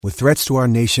With threats to our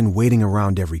nation waiting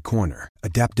around every corner,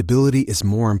 adaptability is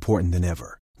more important than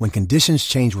ever. When conditions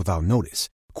change without notice,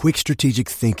 quick strategic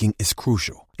thinking is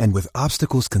crucial. And with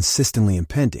obstacles consistently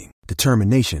impending,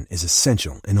 determination is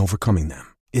essential in overcoming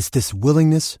them. It's this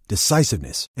willingness,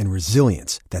 decisiveness, and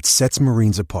resilience that sets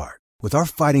Marines apart. With our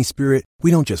fighting spirit, we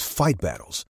don't just fight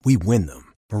battles, we win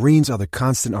them. Marines are the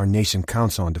constant our nation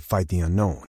counts on to fight the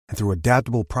unknown. And through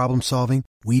adaptable problem solving,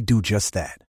 we do just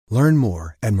that. Learn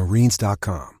more at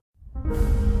marines.com.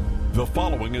 The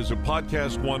following is a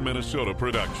Podcast One Minnesota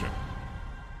production.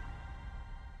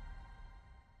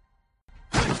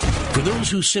 For those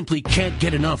who simply can't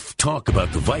get enough talk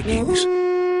about the Vikings,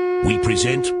 we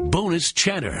present Bonus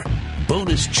Chatter.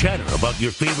 Bonus chatter about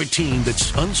your favorite team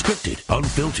that's unscripted,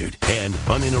 unfiltered, and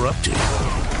uninterrupted.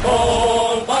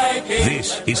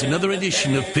 This is another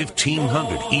edition of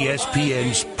 1500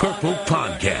 ESPN's Purple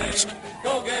Podcast.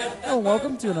 Hello,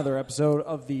 welcome to another episode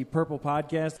of the Purple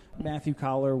Podcast. Matthew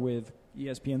Collar with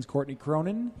ESPN's Courtney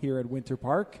Cronin here at Winter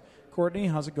Park. Courtney,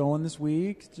 how's it going this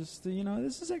week? Just,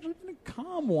 this has actually been a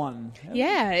calm one.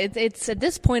 Yeah, it's at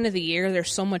this point of the year,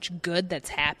 there's so much good that's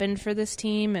happened for this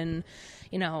team, and,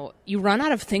 you run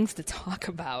out of things to talk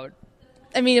about.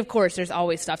 I mean, of course, there's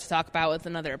always stuff to talk about with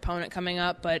another opponent coming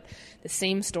up, but the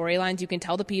same storylines you can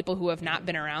tell to people who have not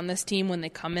been around this team when they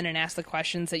come in and ask the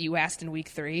questions that you asked in week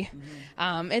 3.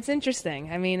 Mm-hmm. It's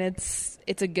interesting. I mean, it's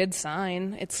a good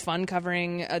sign. It's fun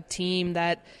covering a team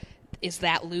that is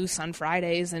that loose on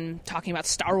Fridays and talking about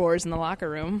Star Wars in the locker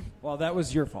room. Well, that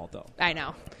was your fault, though. I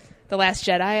know. The Last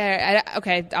Jedi,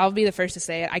 okay, I'll be the first to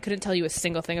say it. I couldn't tell you a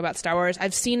single thing about Star Wars.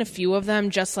 I've seen a few of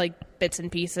them, just like bits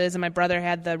and pieces, and my brother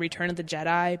had the Return of the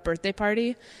Jedi birthday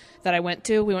party that I went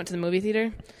to. We went to the movie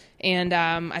theater, and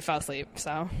I fell asleep,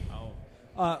 so.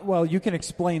 Well, you can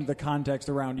explain the context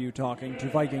around you talking to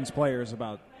Vikings players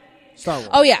about Star Wars.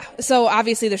 Oh, yeah. So,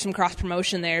 obviously, there's some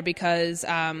cross-promotion there because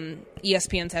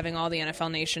ESPN's having all the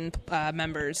NFL Nation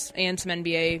members and some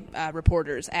NBA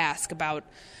reporters ask about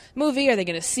movie. Are they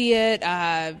going to see it?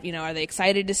 Are they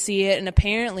excited to see it? And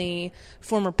apparently,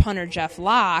 former punter Jeff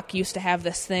Locke used to have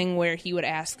this thing where he would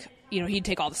ask, he'd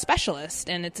take all the specialists.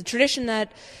 And it's a tradition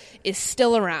that is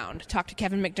still around. Talked to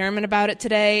Kevin McDermott about it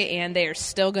today, and they are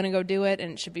still going to go do it,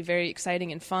 and it should be very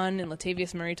exciting and fun. And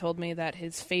Latavius Murray told me that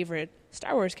his favorite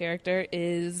Star Wars character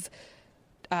is,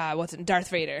 Darth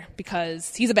Vader,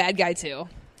 because he's a bad guy, too.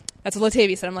 That's what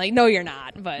Latavius said. I'm like, no, you're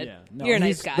not, but you're a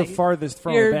nice guy. He's the farthest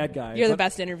from a bad guy. You're the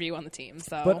best interview on the team.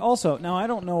 So. But also, now I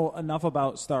don't know enough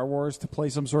about Star Wars to play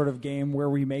some sort of game where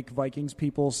we make Vikings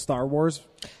people Star Wars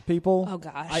people. Oh,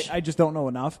 gosh. I just don't know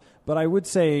enough. But I would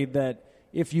say that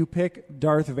if you pick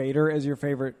Darth Vader as your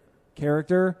favorite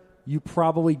character, you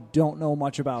probably don't know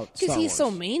much about Star Wars. Because he's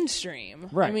so mainstream.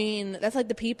 Right. I mean, that's like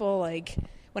the people,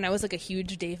 when I was a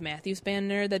huge Dave Matthews Band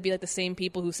nerd, that'd be the same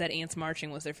people who said Ants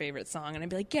Marching was their favorite song, and I'd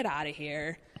be like, get out of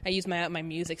here. I used my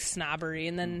music snobbery,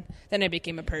 and then I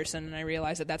became a person, and I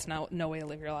realized that that's no way to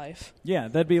live your life. Yeah,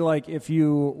 that'd be like if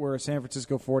you were a San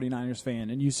Francisco 49ers fan,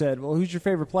 and you said, well, who's your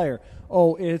favorite player?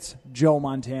 Oh, it's Joe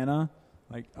Montana.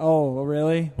 Like, oh,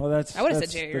 really? Well, I would have said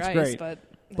Jerry Rice, great. but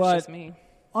that's just me.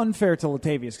 Unfair to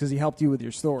Latavius because he helped you with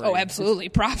your story. Oh, absolutely.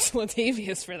 Props to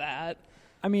Latavius for that.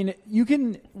 I mean, you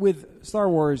can, with Star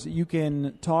Wars, you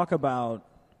can talk about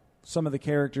some of the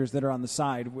characters that are on the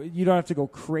side. You don't have to go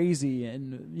crazy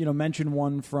and, mention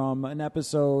one from an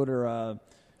episode or a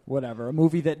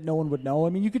movie that no one would know. I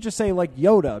mean, you could just say,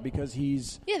 Yoda, because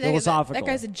he's philosophical. That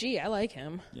guy's a G. I like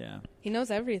him. Yeah. He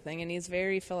knows everything, and he's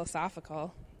very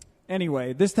philosophical.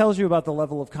 Anyway, this tells you about the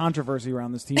level of controversy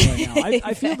around this team right now. Exactly.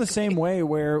 I feel the same way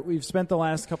where we've spent the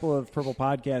last couple of Purple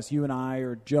podcasts, you and I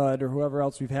or Judd or whoever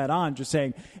else we've had on, just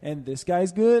saying, and this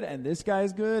guy's good, and this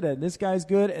guy's good, and this guy's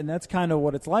good, and that's kind of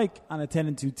what it's like on a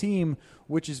 10-2 team,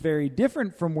 which is very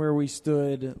different from where we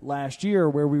stood last year,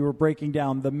 where we were breaking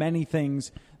down the many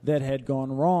things that had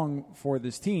gone wrong for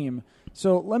this team.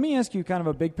 So let me ask you kind of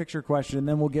a big picture question, and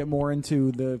then we'll get more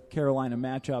into the Carolina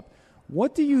matchup.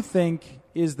 What do you think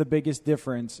is the biggest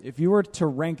difference if you were to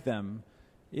rank them,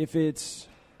 if it's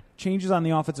changes on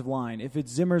the offensive line, if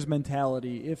it's Zimmer's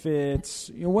mentality, if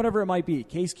it's whatever it might be,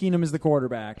 Case Keenum is the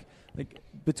quarterback,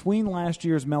 between last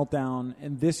year's meltdown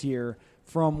and this year,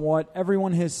 from what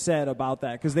everyone has said about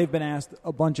that, because they've been asked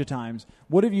a bunch of times,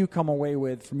 what have you come away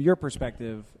with from your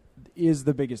perspective is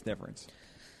the biggest difference?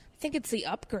 I think it's the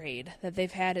upgrade that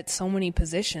they've had at so many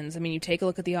positions. I mean, you take a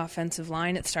look at the offensive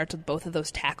line, it starts with both of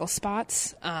those tackle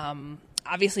spots.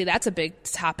 Obviously, that's a big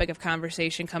topic of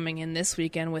conversation coming in this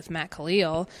weekend with Matt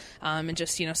Khalil, and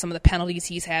just some of the penalties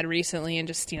he's had recently, and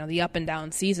just the up and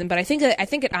down season. But I think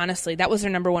it honestly that was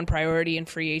their number one priority in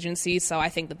free agency. So I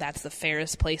think that that's the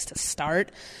fairest place to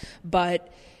start.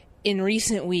 But in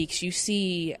recent weeks, you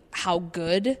see how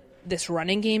good this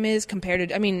running game is compared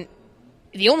to, I mean,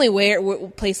 the only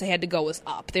place they had to go was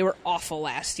up. They were awful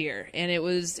last year, and it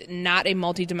was not a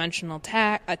multi-dimensional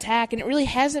attack, and it really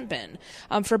hasn't been.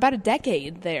 For about a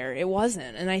decade there, it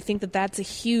wasn't. And I think that that's a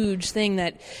huge thing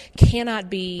that cannot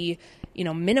be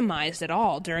minimized at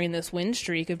all during this win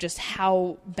streak of just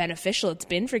how beneficial it's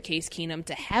been for Case Keenum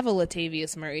to have a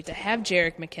Latavius Murray, to have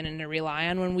Jerick McKinnon to rely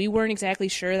on when we weren't exactly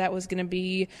sure that was going to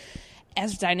be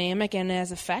as dynamic and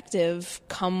as effective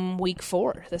come week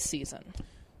 4 this season.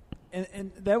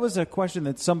 And that was a question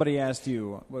that somebody asked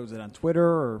you. What was it, on Twitter,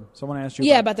 or someone asked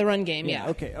you? About the run game, yeah.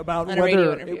 Okay, about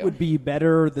whether it would be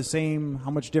better, the same,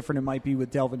 how much different it might be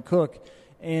with Dalvin Cook.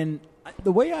 And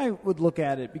the way I would look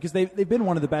at it, because they've been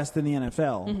one of the best in the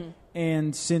NFL,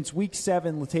 and since Week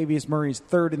 7, Latavius Murray's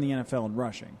third in the NFL in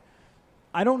rushing.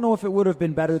 I don't know if it would have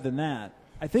been better than that.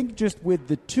 I think just with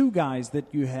the two guys that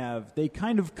you have, they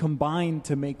kind of combine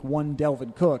to make one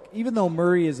Dalvin Cook. Even though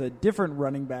Murray is a different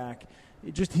running back,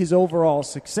 just his overall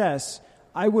success,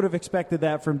 I would have expected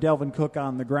that from Dalvin Cook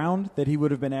on the ground, that he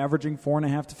would have been averaging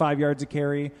 4.5 to 5 yards a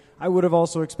carry. I would have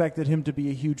also expected him to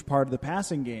be a huge part of the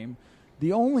passing game.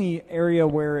 The only area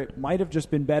where it might have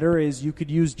just been better is you could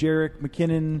use Jerick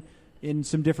McKinnon in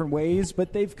some different ways,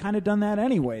 but they've kind of done that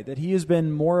anyway, that he has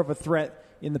been more of a threat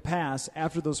in the pass.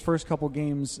 After those first couple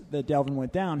games that Dalvin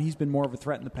went down, he's been more of a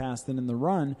threat in the pass than in the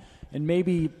run. And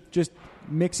maybe just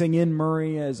mixing in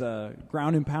Murray as a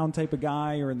ground and pound type of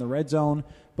guy or in the red zone.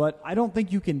 But I don't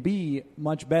think you can be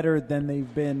much better than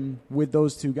they've been with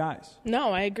those two guys.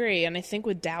 No, I agree. And I think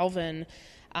with Dalvin,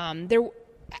 I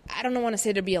don't want to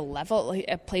say there'd be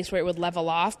a place where it would level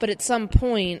off, but at some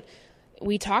point,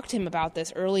 we talked to him about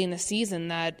this early in the season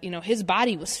that, his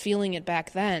body was feeling it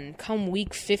back then. Come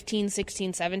week 15,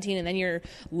 16, 17, and then you're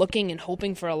looking and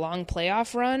hoping for a long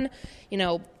playoff run.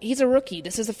 He's a rookie.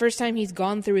 This is the first time he's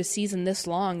gone through a season this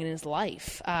long in his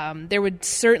life. There would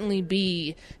certainly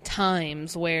be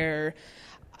times where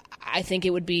I think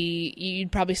it would be,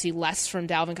 you'd probably see less from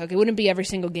Dalvin Cook. It wouldn't be every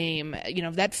single game.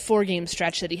 That 4-game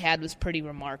stretch that he had was pretty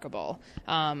remarkable.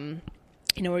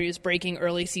 Where he was breaking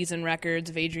early season records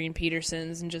of Adrian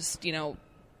Peterson's and just,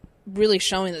 really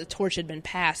showing that the torch had been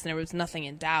passed and there was nothing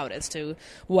in doubt as to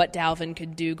what Dalvin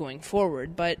could do going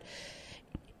forward. But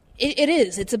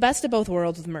it's the best of both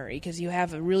worlds with Murray, because you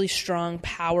have a really strong,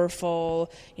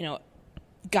 powerful,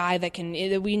 guy that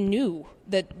we knew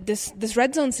that this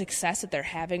red zone success that they're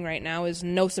having right now is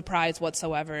no surprise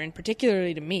whatsoever, and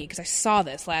particularly to me, because I saw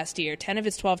this last year. 10 of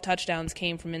his 12 touchdowns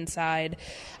came from inside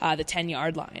the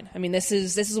 10-yard line. I mean, this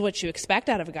is what you expect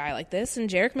out of a guy like this, and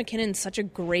Jerick McKinnon's such a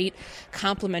great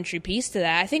complementary piece to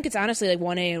that. I think it's honestly like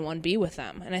 1A and 1B with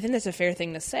them, and I think that's a fair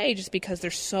thing to say just because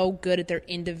they're so good at their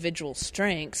individual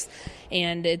strengths,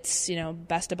 and it's,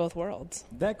 best of both worlds.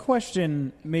 That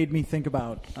question made me think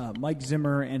about Mike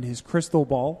Zimmer and his crystal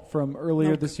ball from earlier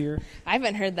this year. I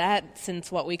haven't heard that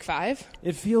since, week 5?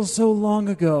 It feels so long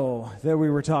ago that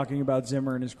we were talking about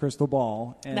Zimmer and his crystal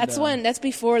ball. And, that's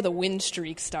before the win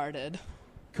streak started.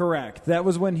 Correct. That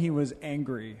was when he was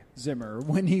angry, Zimmer,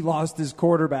 when he lost his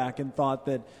quarterback and thought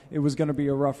that it was going to be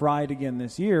a rough ride again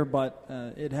this year, but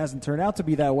it hasn't turned out to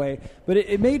be that way. But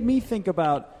it made me think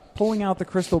about pulling out the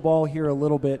crystal ball here a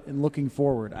little bit and looking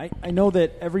forward. I know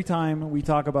that every time we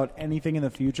talk about anything in the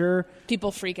future,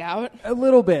 people freak out. A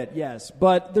little bit, yes.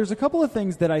 But there's a couple of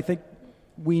things that I think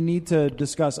we need to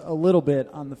discuss a little bit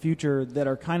on the future that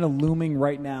are kind of looming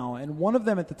right now. And one of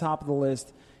them at the top of the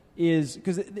list is,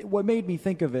 because what made me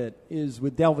think of it is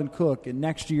with Dalvin Cook and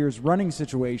next year's running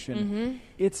situation,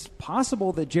 it's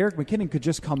possible that Jerick McKinnon could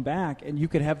just come back and you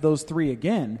could have those three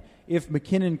again if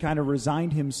McKinnon kind of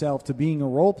resigned himself to being a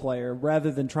role player rather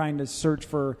than trying to search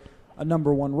for a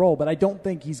number one role. But I don't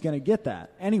think he's going to get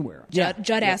that anywhere.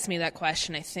 Judd asked me that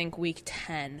question, I think, week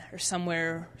 10 or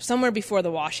somewhere before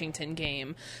the Washington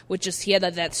game, which is he had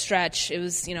that stretch. It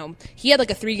was, he had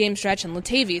like a 3-game stretch, and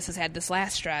Latavius has had this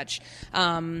last stretch.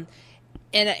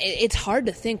 And it's hard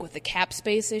to think with the cap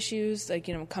space issues, like,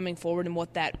 coming forward and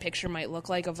what that picture might look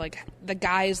like of, like, the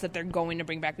guys that they're going to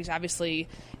bring back. Because obviously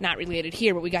not related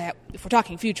here, but if we're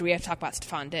talking future, we have to talk about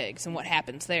Stephon Diggs and what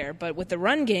happens there. But with the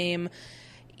run game,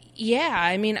 yeah,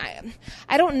 I mean,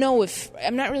 I don't know if –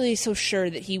 I'm not really so sure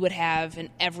that he would have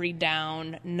an every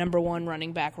down number one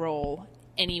running back role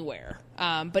anywhere.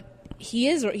 But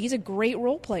he's a great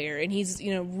role player, and he's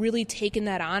really taken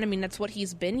that on. I mean, that's what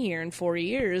he's been here in 4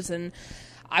 years, and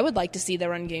I would like to see the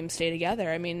run game stay together.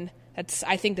 I mean,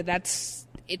 I think that's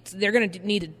they're going to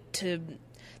need to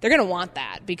they're going to want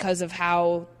that because of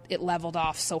how it leveled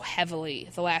off so heavily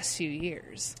the last few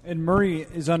years. And Murray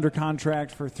is under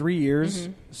contract for 3 years,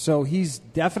 so he's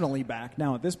definitely back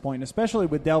now at this point, especially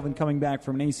with Delvin coming back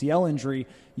from an ACL injury.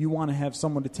 You want to have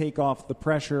someone to take off the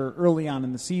pressure early on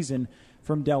in the season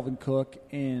from Delvin Cook.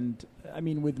 And, I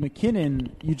mean, with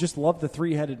McKinnon, you just love the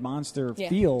three-headed monster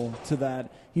feel to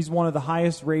that. He's one of the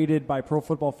highest rated by Pro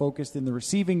Football Focus in the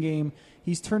receiving game.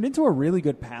 He's turned into a really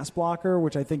good pass blocker,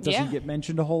 which I think doesn't get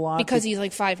mentioned a whole lot. Because he's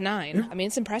like 5'9". I mean,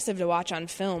 it's impressive to watch on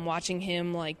film, watching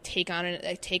him like take on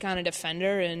a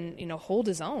defender and, you know, hold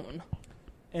his own.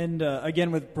 And, again,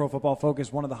 with Pro Football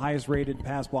Focus, one of the highest-rated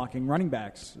pass-blocking running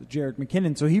backs, Jerick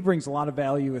McKinnon. So he brings a lot of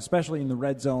value, especially in the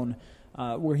red zone,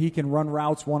 where he can run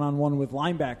routes one-on-one with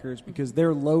linebackers because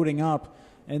they're loading up,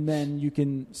 and then you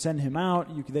can send him out.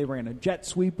 They ran a jet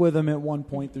sweep with him at one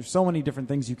point. There's so many different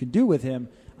things you can do with him.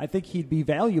 I think he'd be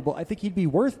valuable. I think he'd be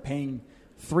worth paying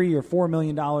 $3 or $4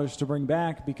 million to bring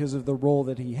back because of the role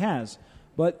that he has.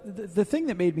 But the thing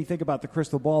that made me think about the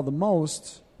crystal ball the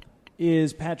most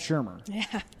is Pat Shurmur.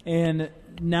 Yeah. And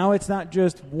now it's not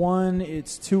just one,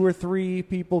 it's 2 or 3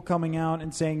 people coming out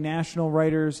and saying, national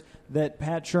writers, that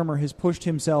Pat Shurmur has pushed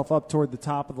himself up toward the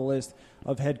top of the list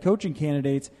of head coaching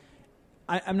candidates.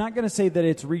 I'm not going to say that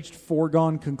it's reached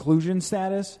foregone conclusion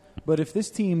status, but if this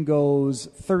team goes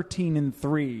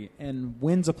 13-3 and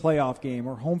wins a playoff game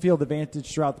or home field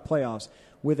advantage throughout the playoffs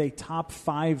with a top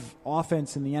 5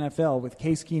 offense in the NFL with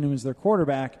Case Keenum as their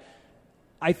quarterback,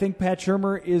 I think Pat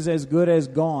Shurmur is as good as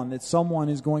gone, that someone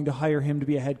is going to hire him to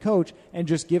be a head coach and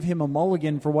just give him a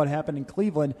mulligan for what happened in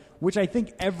Cleveland, which I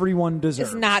think everyone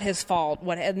deserves. It's not his fault.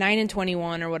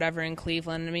 9-21 or whatever in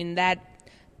Cleveland. I mean,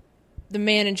 the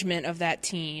management of that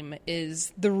team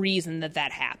is the reason that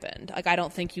happened. Like, I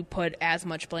don't think you put as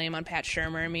much blame on Pat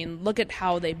Shurmur. I mean, look at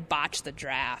how they botched the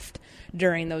draft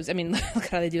during those. I mean, look at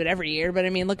how they do it every year. But, I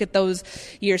mean, look at those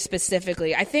years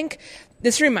specifically. I think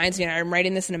this reminds me, and I'm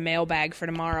writing this in a mailbag for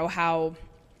tomorrow, how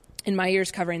in my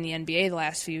years covering the NBA the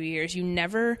last few years, you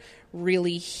never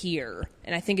really hear.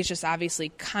 And I think it's just obviously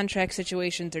contract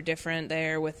situations are different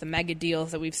there with the mega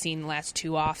deals that we've seen the last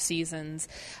 2 off seasons.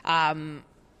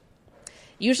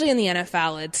 Usually in the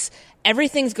NFL, it's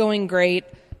everything's going great,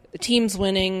 the team's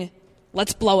winning,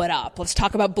 let's blow it up. Let's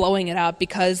talk about blowing it up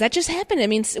because that just happened. I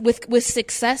mean, with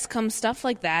success comes stuff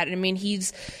like that. I mean,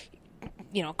 he's,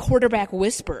 you know, quarterback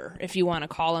whisperer, if you want to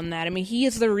call him that. I mean, he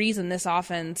is the reason this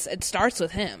offense, it starts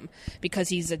with him because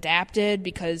he's adapted,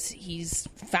 because he's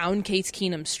found Case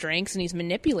Keenum's strengths, and he's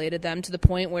manipulated them to the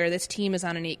point where this team is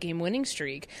on an 8-game winning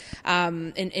streak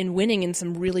and winning in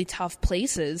some really tough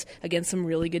places against some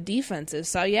really good defenses.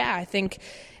 So, yeah, I think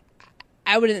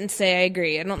I wouldn't say I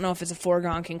agree. I don't know if it's a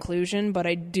foregone conclusion, but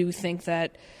I do think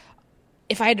that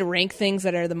if I had to rank things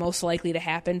that are the most likely to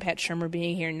happen, Pat Shurmur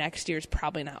being here next year is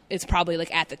probably not. It's probably like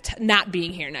at the not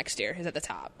being here next year is at the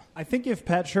top. I think if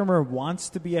Pat Shurmur wants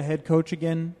to be a head coach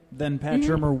again, then Pat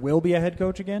Shurmur will be a head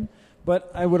coach again. But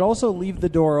I would also leave the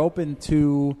door open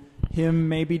to him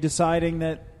maybe deciding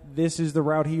that this is the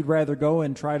route he'd rather go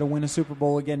and try to win a Super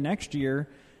Bowl again next year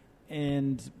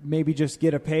and maybe just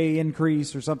get a pay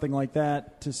increase or something like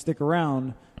that to stick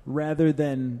around, rather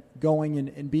than going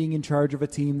and being in charge of a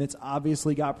team that's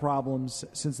obviously got problems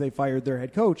since they fired their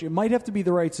head coach. It might have to be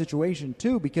the right situation,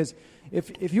 too, because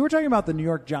if you were talking about the New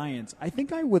York Giants, I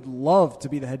think I would love to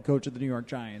be the head coach of the New York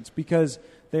Giants because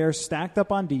they are stacked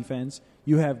up on defense.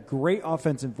 You have great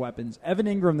offensive weapons. Evan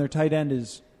Ingram, their tight end,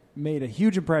 has made a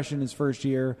huge impression his first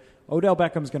year. Odell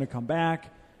Beckham's going to come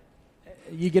back.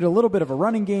 You get a little bit of a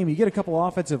running game, you get a couple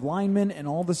offensive linemen, and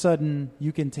all of a sudden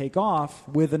you can take off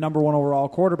with a number 1 overall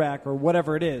quarterback or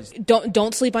whatever it is.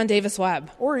 Don't sleep on Davis Webb.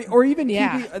 Or even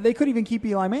they could even keep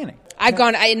Eli Manning.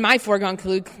 In my foregone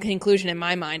conclusion in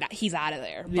my mind, he's out of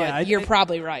there. But you're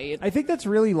probably right. I think that's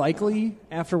really likely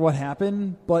after what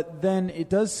happened, but then it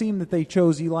does seem that they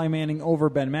chose Eli Manning over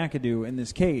Ben McAdoo in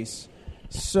this case.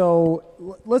 So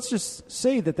let's just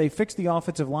say that they fix the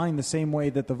offensive line the same way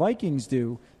that the Vikings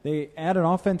do. They add an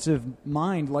offensive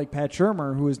mind like Pat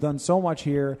Shurmur, who has done so much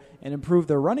here, and improved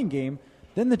their running game.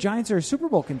 Then the Giants are a Super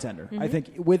Bowl contender, I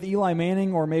think, with Eli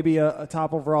Manning or maybe a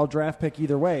top overall draft pick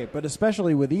either way, but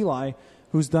especially with Eli,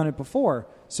 who's done it before.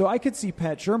 So I could see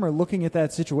Pat Shurmur looking at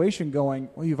that situation going,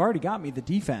 well, you've already got me the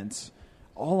defense.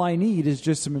 All I need is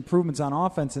just some improvements on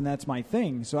offense, and that's my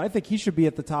thing. So I think he should be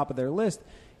at the top of their list.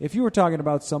 If you were talking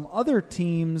about some other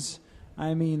teams,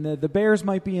 I mean, the Bears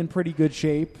might be in pretty good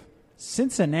shape.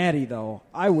 Cincinnati, though,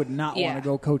 I would not want to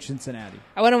go coach Cincinnati.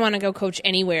 I wouldn't want to go coach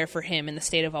anywhere for him in the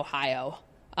state of Ohio.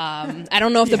 I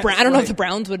don't know if the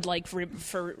Browns would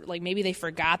for maybe they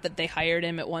forgot that they hired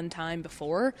him at one time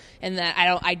before, and that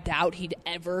I doubt he'd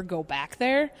ever go back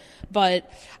there.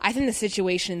 But I think the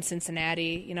situation in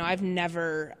Cincinnati, I've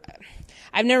never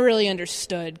really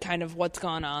understood kind of what's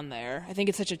gone on there. I think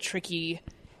it's such a tricky.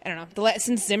 I don't know,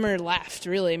 since Zimmer left,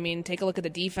 really. I mean, take a look at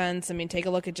the defense. I mean, take a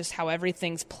look at just how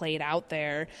everything's played out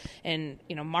there. And,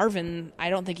 Marvin, I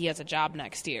don't think he has a job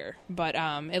next year, but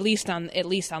at least on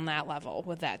that level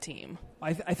with that team.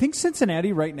 I think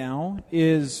Cincinnati right now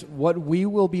is what we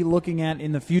will be looking at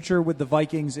in the future with the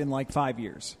Vikings in 5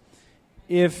 years.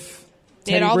 If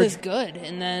they had all this good,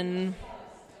 and then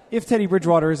if Teddy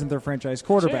Bridgewater isn't their franchise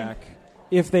quarterback, sure.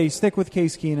 If they stick with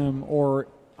Case Keenum, or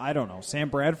I don't know, Sam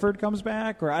Bradford comes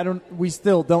back, or we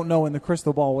still don't know in the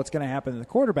crystal ball what's going to happen in the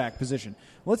quarterback position.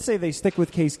 Let's say they stick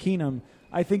with Case Keenum.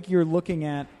 I think you're looking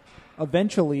at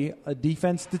eventually a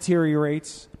defense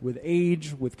deteriorates with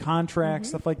age, with contracts,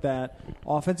 stuff like that.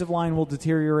 Offensive line will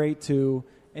deteriorate too,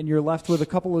 and you're left with a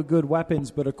couple of good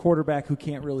weapons, but a quarterback who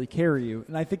can't really carry you.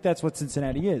 And I think that's what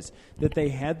Cincinnati is, that they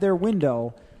had their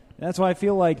window. And that's why I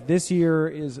feel like this year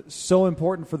is so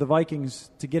important for the Vikings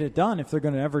to get it done if they're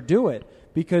going to ever do it,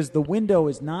 because the window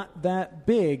is not that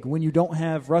big when you don't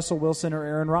have Russell Wilson or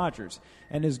Aaron Rodgers.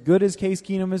 And as good as Case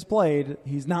Keenum has played,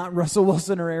 he's not Russell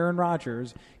Wilson or Aaron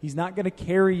Rodgers. He's not going to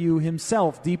carry you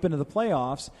himself deep into the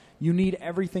playoffs. You need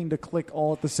everything to click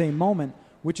all at the same moment,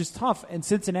 which is tough. And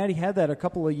Cincinnati had that a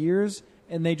couple of years,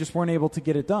 and they just weren't able to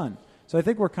get it done. So I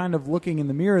think we're kind of looking in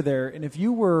the mirror there. And if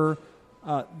you were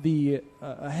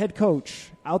a head coach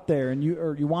out there, and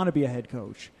you want to be a head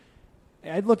coach,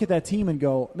 I'd look at that team and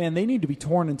go, man, they need to be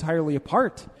torn entirely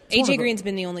apart. A.J. Green's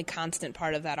been the only constant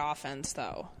part of that offense,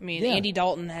 though. I mean, yeah. Andy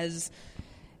Dalton has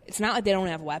 – it's not like they don't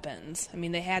have weapons. I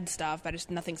mean, they had stuff, but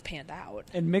just nothing's panned out.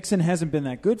 And Mixon hasn't been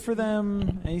that good for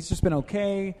them, and he's just been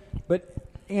okay. But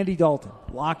Andy Dalton,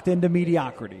 locked into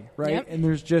mediocrity, right? Yep. And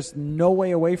there's just no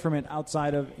way away from it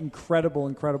outside of incredible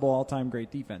all-time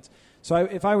great defense. So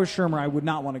if I was Shermer, I would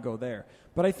not want to go there.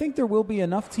 But I think there will be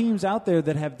enough teams out there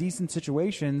that have decent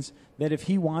situations that if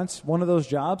he wants one of those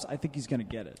jobs, I think he's going to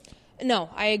get it. No,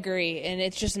 I agree. And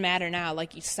it's just a matter now,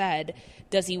 like you said,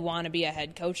 does he want to be a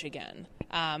head coach again?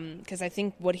 Because I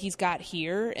think what he's got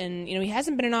here, and he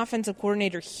hasn't been an offensive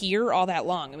coordinator here all that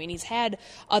long. I mean, he's had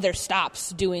other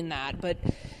stops doing that, but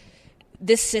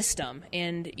this system,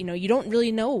 and you don't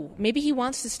really know. Maybe he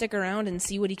wants to stick around and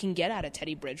see what he can get out of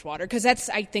Teddy Bridgewater, because that's,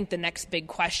 I think, the next big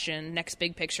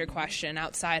picture question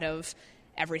outside of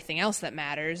everything else that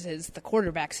matters is the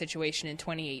quarterback situation in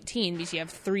 2018, because you have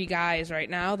 3 guys right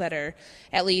now that are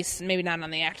at least maybe not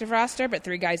on the active roster, but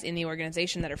 3 guys in the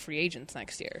organization that are free agents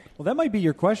next year. Well, that might be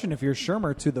your question if you're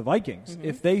Shermer to the Vikings. Mm-hmm.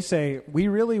 If they say, we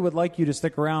really would like you to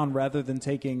stick around rather than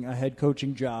taking a head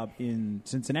coaching job in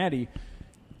Cincinnati,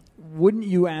 wouldn't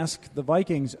you ask the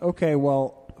Vikings, okay,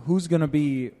 well, who's going to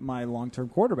be my long-term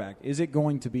quarterback? Is it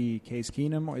going to be Case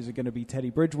Keenum, or is it going to be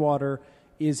Teddy Bridgewater?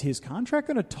 Is his contract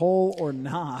going to toll or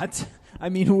not? I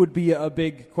mean, it would be a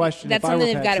big question. That's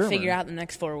something they've got to figure out in the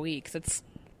next 4 weeks.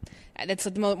 That's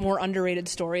a more underrated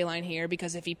storyline here,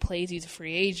 because if he plays, he's a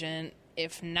free agent.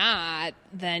 If not,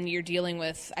 then you're dealing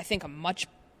with, I think, a much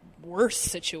worse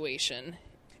situation.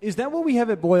 Is that what we have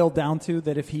it boiled down to,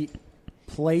 that if he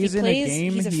plays in a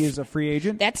game, he is a free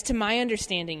agent? That's to my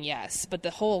understanding, yes. But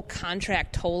the whole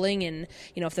contract tolling, and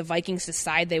if the Vikings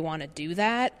decide they want to do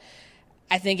that,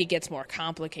 I think it gets more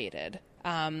complicated.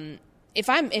 If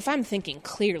I'm thinking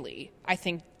clearly, I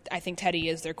think Teddy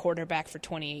is their quarterback for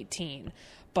 2018.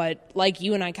 But like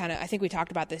you and I I think we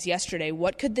talked about this yesterday.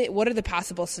 What are the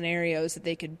possible scenarios that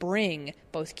they could bring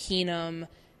both Keenum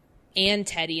and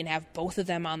Teddy and have both of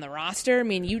them on the roster? I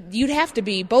mean, you'd have to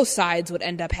be, both sides would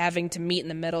end up having to meet in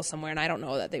the middle somewhere, and I don't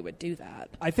know that they would do that.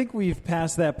 I think we've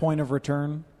passed that point of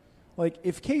return. Like,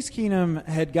 if Case Keenum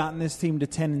had gotten this team to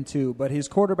 10-2, but his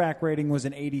quarterback rating was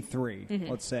an 83,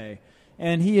 let's say,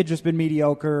 and he had just been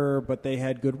mediocre, but they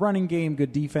had good running game,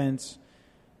 good defense,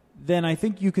 then I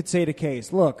think you could say to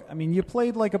Case, look, I mean, you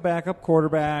played like a backup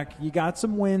quarterback. You got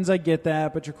some wins, I get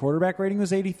that, but your quarterback rating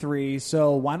was 83,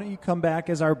 so why don't you come back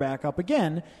as our backup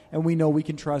again, and we know we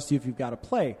can trust you if you've got to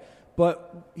play.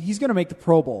 But he's going to make the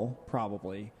Pro Bowl,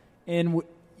 probably, and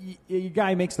a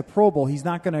guy makes the Pro Bowl, he's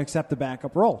not going to accept the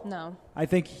backup role. No. I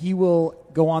think he will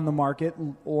go on the market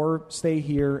or stay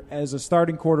here as a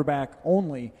starting quarterback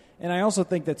only, and I also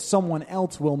think that someone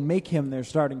else will make him their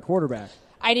starting quarterback.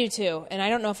 I do too, and I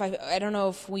don't know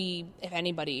if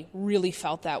anybody really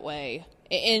felt that way,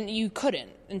 and you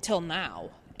couldn't until now,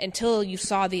 until you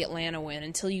saw the Atlanta win,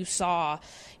 until you saw,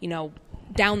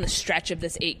 down the stretch of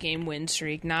this 8-game win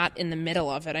streak, not in the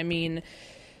middle of it. I mean,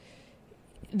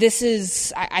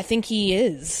 I think he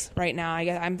is right now.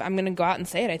 I'm going to go out and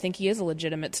say it. I think he is a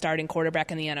legitimate starting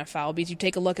quarterback in the NFL, because you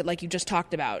take a look at, like you just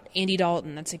talked about, Andy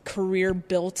Dalton. That's a career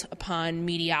built upon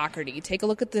mediocrity. Take a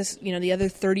look at this, the other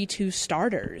 32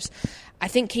 starters. I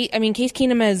think Case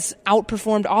Keenum has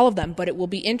outperformed all of them, but it will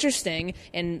be interesting,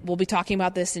 and we'll be talking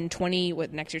about this in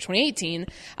next year, 2018,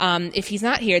 if he's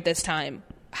not here at this time,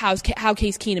 how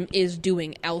Case Keenum is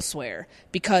doing elsewhere,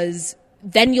 because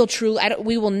then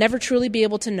we will never truly be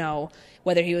able to know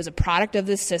whether he was a product of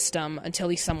this system until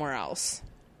he's somewhere else,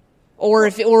 or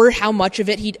how much of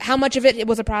it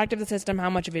was a product of the system, how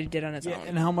much of it he did on his own,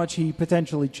 and how much he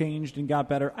potentially changed and got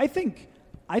better. I think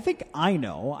I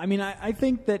know. I mean, I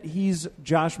think that he's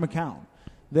Josh McCown,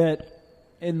 that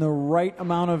in the right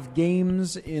amount of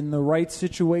games, in the right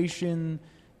situation,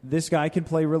 this guy can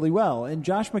play really well. And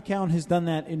Josh McCown has done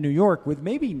that in New York with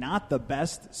maybe not the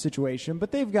best situation,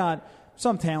 but they've got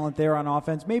some talent there on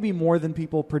offense, maybe more than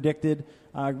people predicted.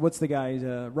 What's the guy?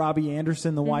 Robbie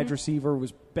Anderson, the wide receiver,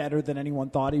 was better than anyone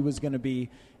thought he was going to be.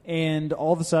 And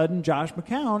all of a sudden, Josh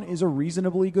McCown is a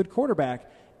reasonably good quarterback.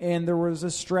 And there was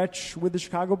a stretch with the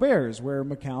Chicago Bears where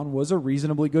McCown was a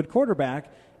reasonably good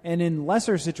quarterback. And in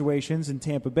lesser situations, in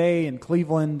Tampa Bay and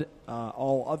Cleveland,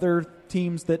 all other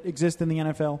teams that exist in the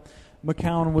NFL,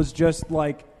 McCown was just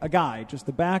like a guy, just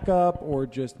a backup or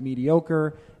just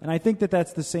mediocre. And I think that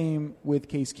that's the same with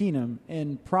Case Keenum.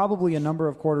 And probably a number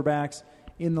of quarterbacks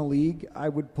in the league, I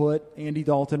would put Andy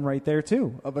Dalton right there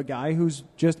too, of a guy who's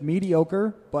just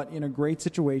mediocre, but in a great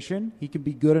situation, he can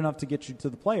be good enough to get you to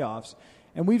the playoffs.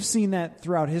 And we've seen that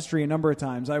throughout history a number of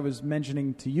times. I was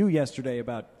mentioning to you yesterday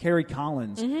about Kerry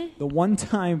Collins, the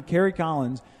one-time Kerry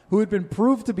Collins, who had been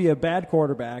proved to be a bad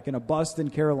quarterback and a bust in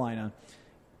Carolina.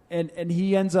 And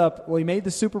he ends up, he made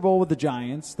the Super Bowl with the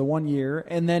Giants the one year,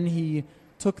 and then he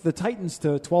took the Titans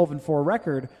to a 12-4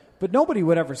 record. But nobody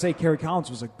would ever say Kerry Collins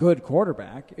was a good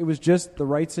quarterback. It was just the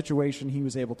right situation. He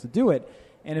was able to do it.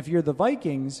 And if you're the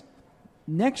Vikings,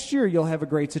 next year you'll have a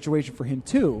great situation for him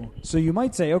too. So you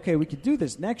might say, okay, we could do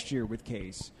this next year with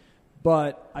Case.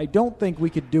 But I don't think we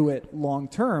could do it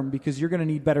long-term, because you're going to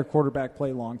need better quarterback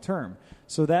play long-term.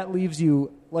 So that leaves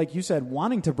you, like you said,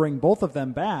 wanting to bring both of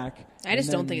them back. I just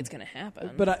don't think it's going to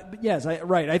happen. But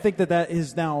I think that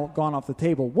has now gone off the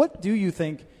table. What do you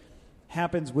think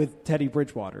happens with Teddy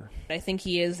Bridgewater? I think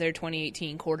he is their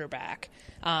 2018 quarterback.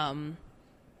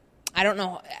 I don't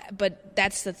know, but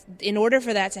in order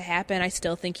for that to happen, I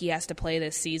still think he has to play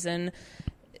this season.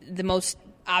 The most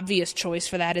obvious choice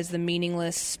for that is the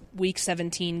meaningless Week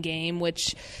 17 game,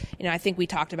 which, I think we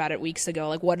talked about it weeks ago.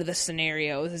 Like, what are the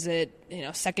scenarios? Is it,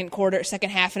 second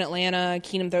half in Atlanta,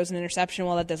 Keenum throws an interception?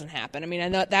 Well, that doesn't happen. I mean, I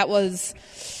know that was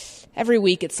every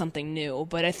week it's something new,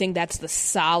 but I think that's the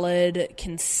solid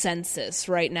consensus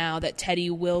right now, that Teddy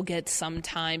will get some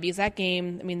time, because that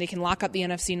game, they can lock up the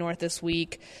NFC North this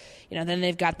week. Then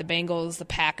they've got the Bengals, the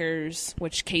Packers,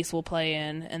 which Case will play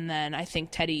in, and then I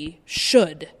think Teddy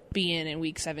should be in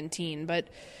Week 17. But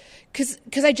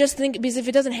because I just think, because if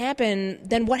it doesn't happen,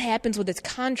 then what happens with his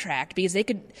contract? Because they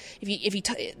could,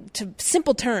 to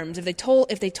simple terms, if they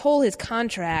toll his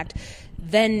contract,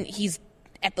 then he's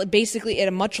basically at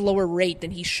a much lower rate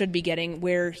than he should be getting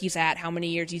where he's at, how many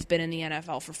years he's been in the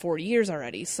NFL, for 4 years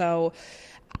already. So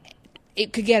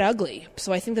it could get ugly.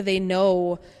 So I think that they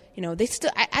know.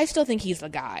 I still think he's the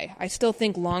guy. I still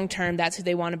think long-term that's who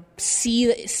they want to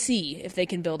see if they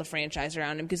can build a franchise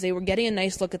around him, because they were getting a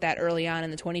nice look at that early on in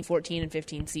the 2014 and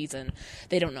 15 season.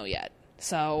 They don't know yet.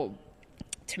 So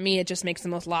to me, it just makes the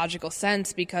most logical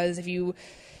sense, because if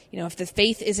if the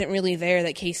faith isn't really there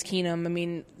that Case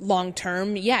Keenum,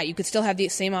 long-term, you could still have the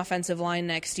same offensive line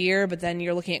next year, but then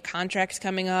you're looking at contracts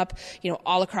coming up,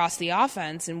 all across the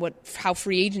offense, and how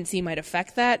free agency might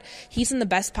affect that. He's in the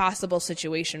best possible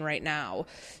situation right now.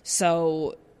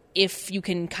 So if you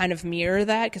can kind of mirror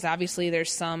that, because obviously there's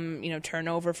some,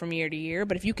 turnover from year to year,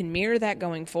 but if you can mirror that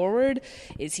going forward,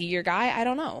 is he your guy? I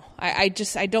don't know. I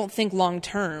don't think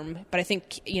long-term, but I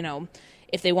think,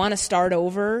 if they want to start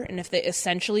over, and if they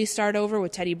essentially start over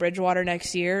with Teddy Bridgewater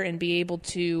next year and be able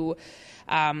to,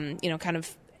 kind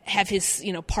of have his,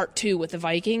 part two with the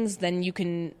Vikings, then you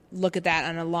can look at that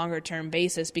on a longer term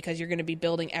basis, because you're going to be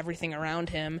building everything around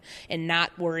him and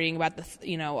not worrying about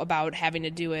about having to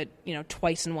do it,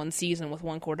 twice in one season with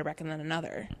one quarterback and then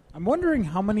another. I'm wondering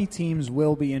how many teams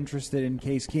will be interested in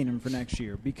Case Keenum for next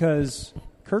year, because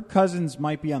Kirk Cousins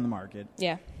might be on the market.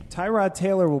 Yeah. Tyrod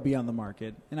Taylor will be on the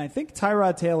market. And I think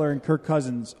Tyrod Taylor and Kirk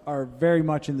Cousins are very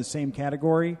much in the same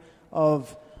category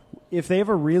of, if they have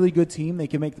a really good team, they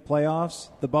can make the playoffs.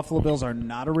 The Buffalo Bills are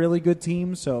not a really good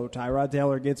team, so Tyrod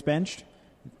Taylor gets benched,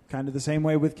 kind of the same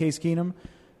way with Case Keenum.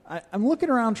 I'm looking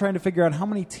around trying to figure out how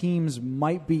many teams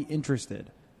might be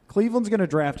interested. Cleveland's going to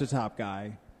draft a top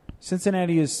guy.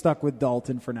 Cincinnati is stuck with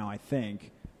Dalton for now, I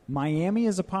think. Miami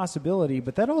is a possibility,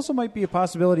 but that also might be a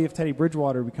possibility if Teddy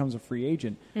Bridgewater becomes a free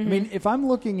agent. I mean, if I'm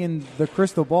looking in the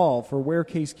crystal ball for where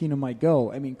Case Keenum might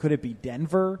go, I mean, could it be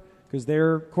Denver? Because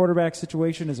their quarterback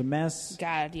situation is a mess.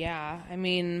 God, yeah. I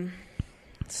mean,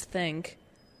 let's think.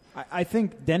 I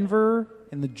think Denver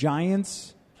and the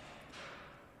Giants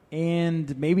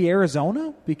and maybe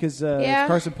Arizona, because if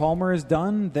Carson Palmer is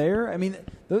done there. I mean,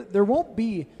 there won't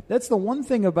be – that's the one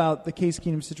thing about the Case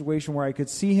Keenum situation where I could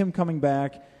see him coming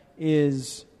back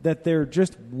is that there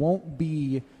just won't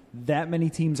be that many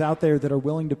teams out there that are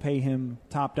willing to pay him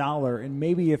top dollar. And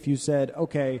maybe if you said,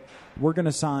 okay, we're going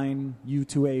to sign you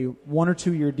to a 1 or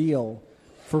 2 year deal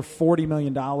for $40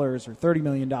 million or $30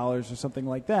 million or something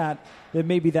like that, then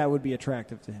maybe that would be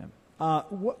attractive to him.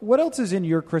 What else is in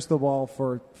your crystal ball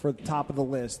for the top of the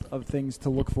list of things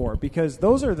to look for? Because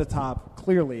those are the top,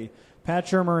 clearly. Pat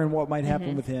Shurmur and what might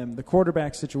happen with him. The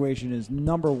quarterback situation is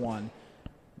number one.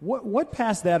 What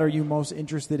past that are you most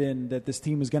interested in that this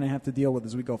team is going to have to deal with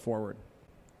as we go forward?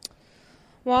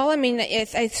 Well, I mean,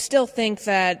 I still think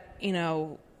that,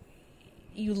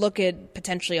 you look at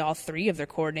potentially all three of their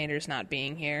coordinators not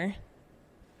being here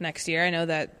next year. I know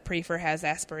that Prefer has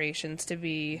aspirations to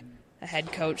be a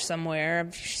head coach somewhere.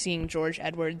 I'm seeing George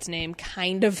Edwards' name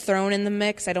kind of thrown in the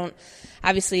mix. I don't,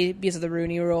 obviously, because of the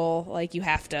Rooney Rule, like you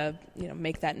have to,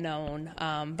 make that known.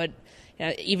 But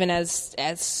even as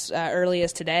early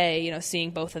as today,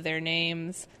 seeing both of their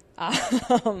names,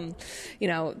 come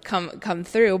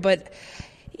through. But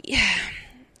yeah,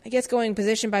 I guess going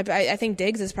position by, I think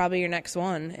Diggs is probably your next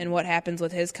one, and what happens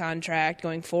with his contract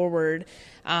going forward,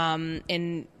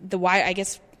 and the why, I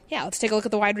guess. Yeah, let's take a look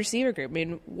at the wide receiver group. I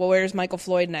mean, where's Michael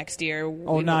Floyd next year?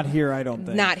 Not here, I don't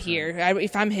think. Not here.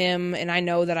 If I'm him and I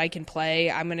know that I can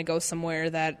play, I'm going to go somewhere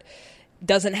that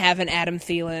doesn't have an Adam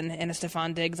Thielen and a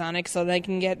Stephon Diggs on it so they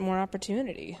can get more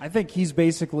opportunity. I think he's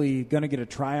basically going to get a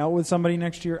tryout with somebody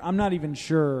next year. I'm not even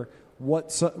sure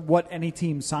what any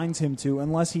team signs him to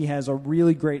unless he has a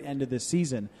really great end of this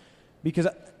season. Because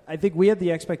I think we had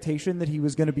the expectation that he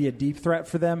was going to be a deep threat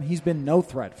for them. He's been no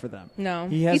threat for them. No.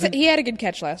 He had a good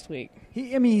catch last week.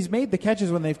 He's made the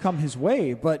catches when they've come his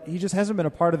way, but he just hasn't been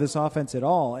a part of this offense at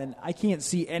all. And I can't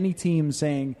see any team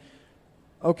saying,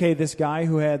 okay, this guy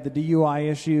who had the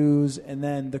DUI issues and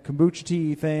then the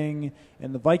kombucha thing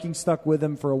and the Vikings stuck with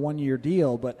him for a 1-year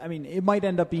deal. But, I mean, it might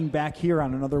end up being back here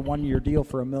on another 1-year deal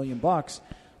for $1 million.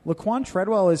 Laquan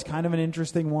Treadwell is kind of an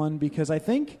interesting one because I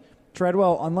think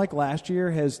Treadwell, unlike last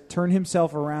year, has turned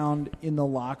himself around in the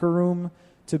locker room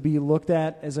to be looked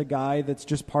at as a guy that's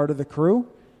just part of the crew,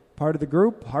 part of the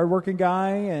group, hardworking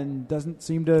guy, and doesn't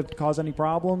seem to cause any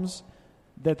problems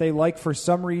that they like for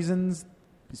some reasons.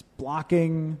 He's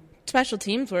blocking. Special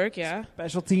teams work, yeah.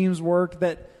 Special teams work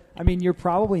that, I mean, you're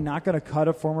probably not going to cut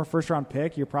a former first-round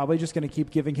pick. You're probably just going to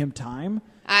keep giving him time.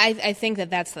 I think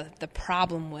that's the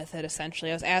problem with it,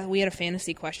 essentially. We had a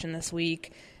fantasy question this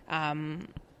week.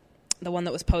 The one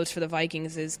that was posed for the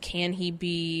Vikings is,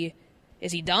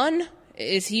 is he done?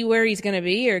 Is he where he's going to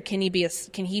be? Or can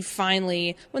he finally,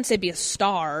 I wouldn't say be a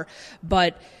star,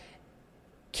 but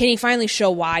can he finally show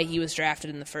why he was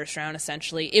drafted in the first round,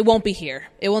 essentially? It won't be here.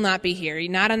 It will not be here.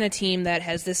 You're not on a team that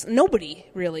has this. Nobody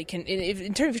really can.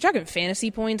 If you're talking fantasy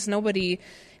points, nobody,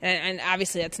 and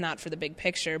obviously that's not for the big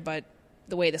picture, but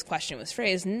the way this question was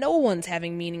phrased, no one's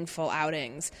having meaningful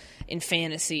outings in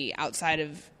fantasy outside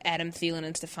of Adam Thielen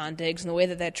and Stephon Diggs. And the way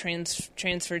that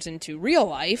transfers into real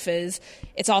life is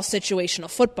it's all situational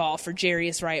football for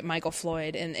Jarius Wright, Michael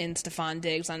Floyd, and Stephon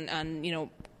Diggs on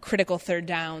critical third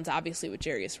downs, obviously with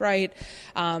Jarius Wright.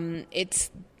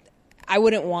 I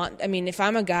wouldn't want, if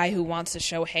I'm a guy who wants to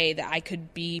show, hey, that I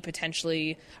could be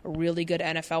potentially a really good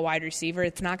NFL wide receiver,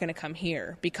 it's not going to come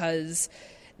here because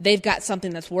they've got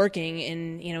something that's working,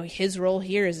 and his role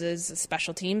here is as a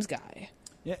special teams guy.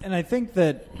 Yeah, and I think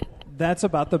that's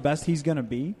about the best he's going to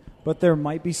be, but there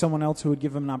might be someone else who would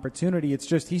give him an opportunity. It's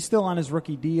just he's still on his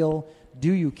rookie deal.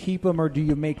 Do you keep him or do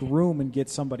you make room and get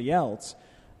somebody else?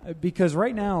 Because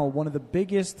right now, one of the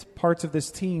biggest parts of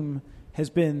this team has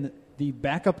been the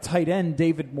backup tight end,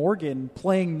 David Morgan,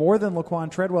 playing more than Laquan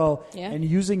Treadwell and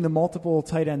using the multiple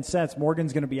tight end sets.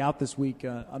 Morgan's going to be out this week,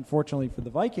 unfortunately, for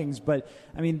the Vikings. But,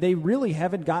 they really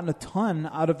haven't gotten a ton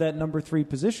out of that number 3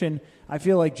 position. I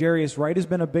feel like Jarius Wright has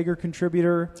been a bigger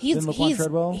contributor than Laquan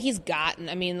Treadwell. He's gotten,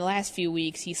 the last few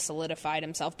weeks he's solidified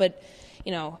himself. But,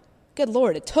 good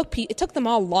Lord, it took them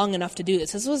all long enough to do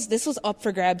this. This was up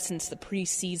for grabs since the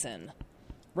preseason.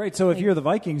 Right, so if you're the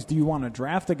Vikings, do you want to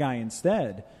draft a guy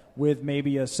instead? with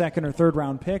maybe a second or third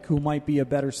round pick who might be a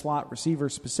better slot receiver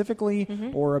specifically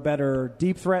or a better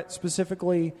deep threat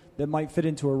specifically that might fit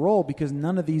into a role, because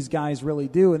none of these guys really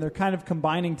do. And they're kind of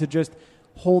combining to just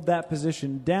hold that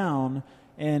position down.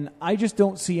 And I just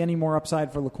don't see any more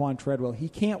upside for Laquan Treadwell. He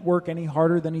can't work any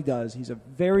harder than he does. He's a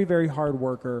very, very hard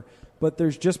worker, but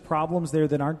there's just problems there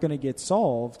that aren't going to get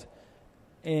solved.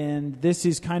 And this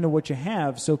is kind of what you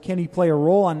have. So can he play a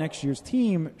role on next year's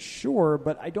team? Sure,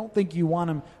 but I don't think you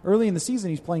want him. Early in the season,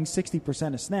 he's playing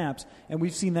 60% of snaps, and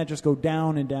we've seen that just go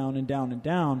down and down and down and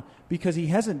down because he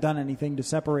hasn't done anything to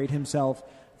separate himself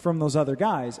from those other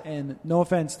guys. And no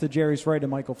offense to Jarius Wright and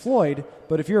Michael Floyd,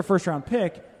 but if you're a first-round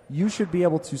pick, you should be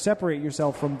able to separate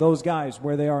yourself from those guys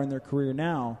where they are in their career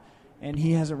now, and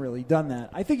he hasn't really done that.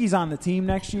 I think he's on the team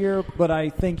next year, but I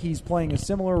think he's playing a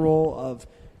similar role of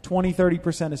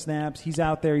 20-30% of snaps. He's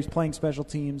out there. He's playing special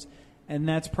teams, and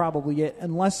that's probably it,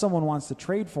 unless someone wants to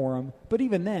trade for him. But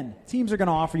even then, teams are going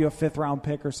to offer you a fifth-round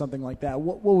pick or something like that.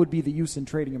 What would be the use in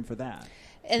trading him for that?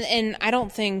 And I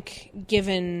don't think,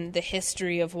 given the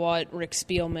history of what Rick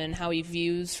Spielman, how he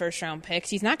views first-round picks,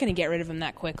 he's not going to get rid of him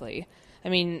that quickly. I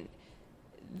mean,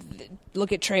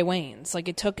 look at Trey Waynes. Like,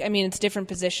 it's different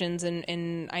positions,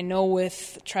 and I know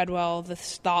with Treadwell, the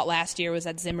thought last year was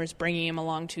that Zimmer's bringing him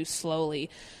along too slowly.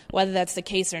 Whether that's the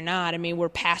case or not, I mean, we're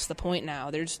past the point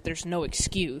now. There's no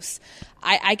excuse.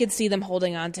 I could see them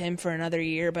holding on to him for another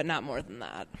year, but not more than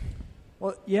that.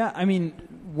 Well, yeah, I mean,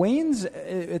 Waynes,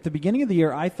 at the beginning of the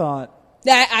year, I thought...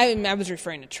 I was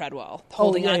referring to Treadwell,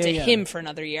 holding on to him for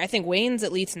another year. I think Waynes,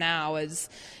 at least now, is,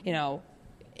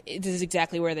 this is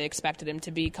exactly where they expected him to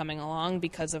be coming along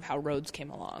because of how Rhodes came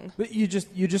along. But you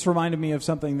just reminded me of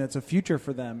something that's a future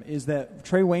for them, is that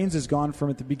Trey Waynes has gone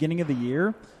from at the beginning of the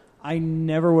year. I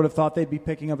never would have thought they'd be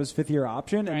picking up his fifth-year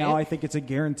option, and now I think it's a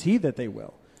guarantee that they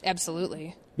will.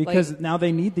 Absolutely. Because now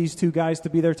they need these two guys to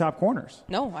be their top corners.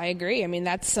 No, I agree. I mean,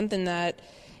 that's something that,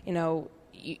 and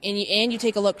you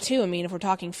take a look, too. I mean, if we're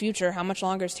talking future, how much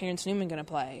longer is Terrence Newman going to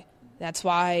play? That's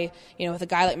why, with a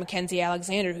guy like Mackenzie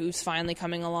Alexander, who's finally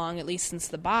coming along, at least since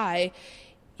the bye,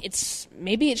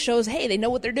 maybe it shows, hey, they know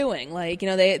what they're doing. Like,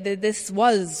 this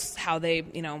was how they,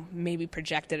 maybe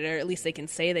projected it, or at least they can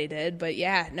say they did. But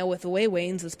yeah, no, with the way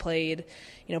Waynes has played,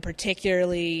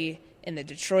 particularly in the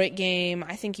Detroit game,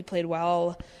 I think he played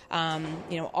well.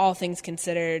 All things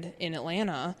considered in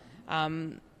Atlanta,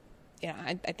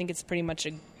 I think it's pretty much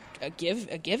a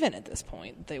given at this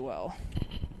point. They will.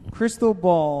 Crystal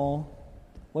ball,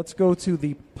 let's go to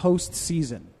the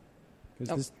postseason,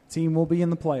 because this team will be in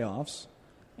the playoffs,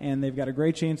 and they've got a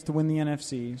great chance to win the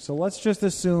NFC. So let's just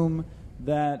assume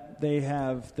that they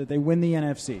win the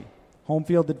NFC, home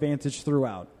field advantage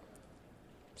throughout.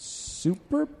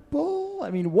 Super Bowl? I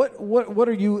mean, what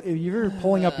are you? If you're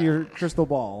pulling up your crystal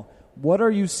ball, what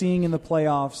are you seeing in the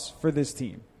playoffs for this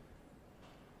team?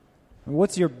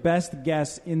 What's your best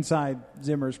guess inside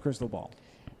Zimmer's crystal ball?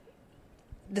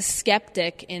 The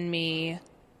skeptic in me,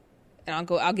 and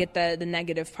I'll get the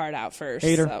negative part out first.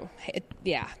 Hater. So,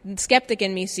 the skeptic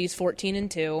in me sees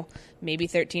 14-2, maybe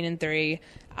 13-3,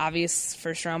 obvious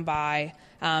first round bye.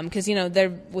 Because they're,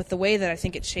 with the way that I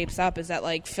think it shapes up, is that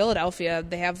like Philadelphia,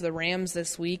 they have the Rams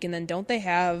this week, and then don't they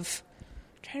have?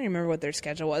 I'm trying to remember what their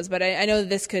schedule was, but I know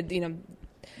this could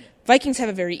Vikings have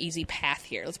a very easy path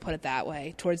here. Let's put it that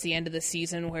way. Towards the end of the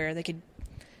season, where they could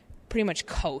pretty much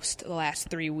coast the last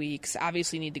 3 weeks.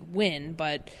 Obviously need to win,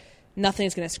 but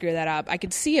nothing's going to screw that up. I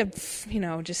could see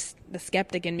just the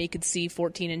skeptic in me could see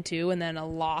 14-2 and then a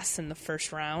loss in the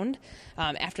first round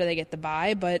after they get the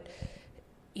bye. But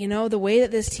the way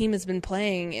that this team has been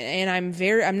playing, and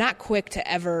I'm not quick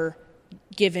to ever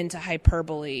give into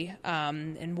hyperbole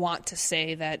and want to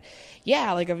say that,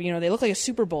 they look like a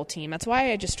Super Bowl team. That's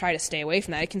why I just try to stay away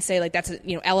from that. I can say like that's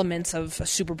elements of a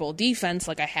Super Bowl defense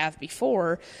like I have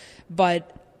before,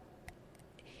 but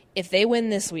if they win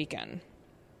this weekend,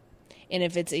 and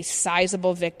if it's a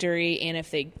sizable victory, and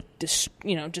if they just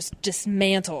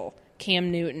dismantle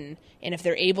Cam Newton, and if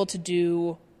they're able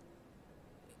to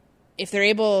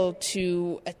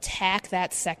attack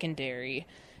that secondary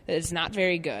that is not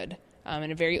very good,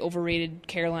 and a very overrated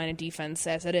Carolina defense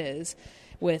as it is,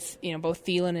 with both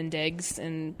Thielen and Diggs,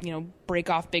 and break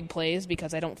off big plays,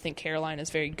 because I don't think Carolina is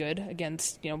very good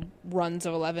against runs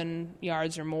of 11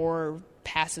 yards or more, or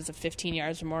passes of 15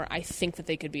 yards or more. I think that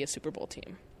they could be a Super Bowl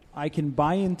team. I can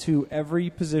buy into every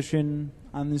position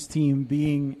on this team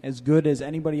being as good as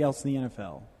anybody else in the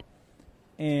NFL,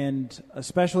 and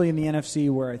especially in the NFC,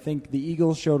 where I think the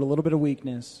Eagles showed a little bit of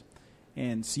weakness.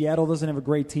 And Seattle doesn't have a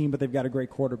great team, but they've got a great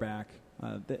quarterback.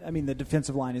 The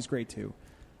defensive line is great too.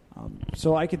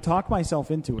 So I could talk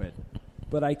myself into it.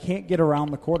 but I can't get around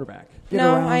the quarterback.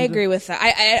 I agree with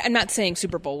that. I'm not saying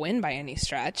Super Bowl win by any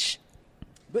stretch.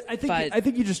 But I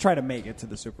think you just try to make it to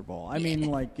the Super Bowl. I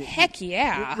mean, like heck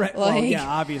yeah, right? Well, yeah,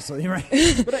 obviously, right?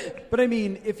 but I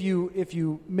mean, if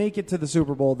you make it to the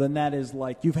Super Bowl, then that is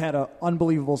like you've had an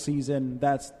unbelievable season.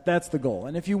 That's the goal.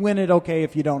 And if you win it, okay.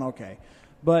 If you don't, okay.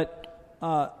 But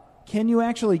can you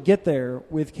actually get there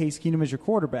with Case Keenum as your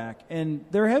quarterback? And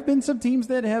there have been some teams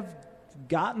that have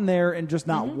gotten there and just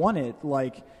not won it,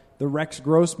 like the Rex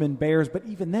Grossman Bears. But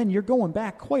even then, you're going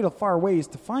back quite a far ways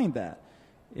to find that.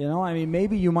 You know, I mean,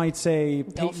 maybe you might say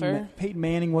Peyton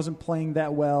Manning wasn't playing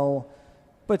that well,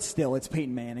 but still, it's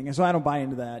Peyton Manning, and so I don't buy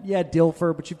into that. Yeah,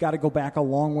 Dilfer, but you've got to go back a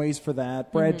long ways for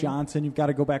that. Brad Johnson, you've got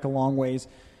to go back a long ways.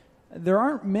 There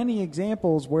aren't many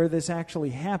examples where this actually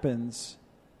happens,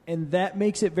 and that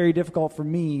makes it very difficult for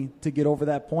me to get over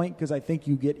that point because I think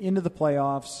you get into the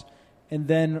playoffs, and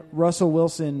then Russell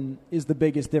Wilson is the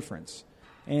biggest difference.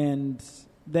 And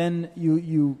then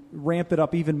you ramp it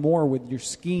up even more with your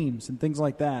schemes and things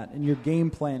like that and your game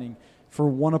planning for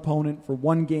one opponent, for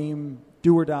one game,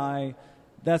 do or die.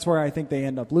 That's where I think they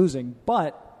end up losing.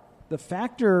 But the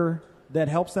factor that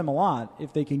helps them a lot,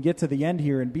 if they can get to the end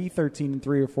here and be 13-3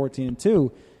 or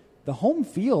 14-2, the home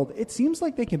field, it seems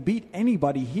like they can beat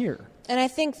anybody here. And I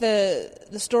think the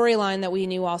storyline that we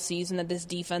knew all season that this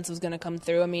defense was going to come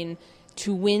through, I mean,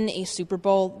 to win a Super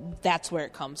Bowl, that's where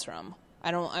it comes from.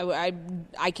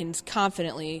 I can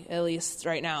confidently, at least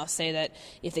right now, say that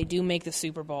if they do make the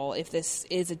Super Bowl, if this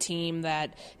is a team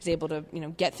that is able to,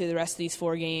 get through the rest of these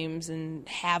 4 games and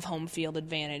have home field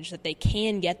advantage, that they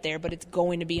can get there, but it's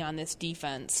going to be on this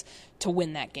defense to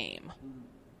win that game.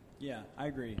 Yeah, I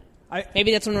agree.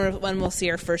 Maybe that's when we'll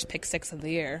see our first pick 6 of the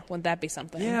year. Wouldn't that be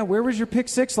something? Yeah, where was your pick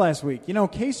 6 last week?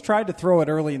 Case tried to throw it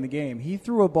early in the game. He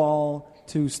threw a ball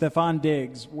to Stephon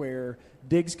Diggs where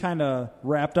Diggs kind of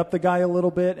wrapped up the guy a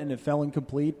little bit, and it fell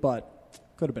incomplete, but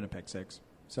could have been a pick 6.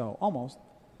 So, almost.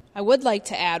 I would like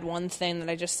to add one thing that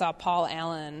I just saw Paul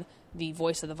Allen, the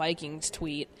voice of the Vikings,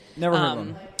 tweet. Never heard of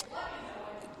him.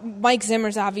 Mike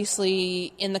Zimmer's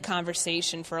obviously in the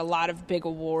conversation for a lot of big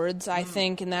awards, I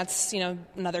think, and that's,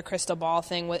 another crystal ball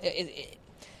thing.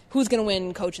 Who's going to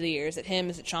win Coach of the Year? Is it him?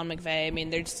 Is it Sean McVay? I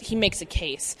mean, he makes a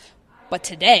case. But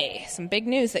today, some big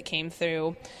news that came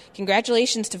through.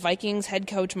 Congratulations to Vikings head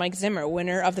coach Mike Zimmer,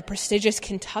 winner of the prestigious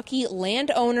Kentucky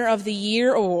Landowner of the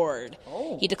Year award.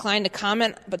 Oh. He declined to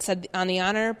comment but said on the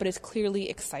honor, but is clearly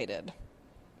excited.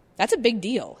 That's a big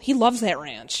deal. He loves that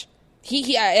ranch.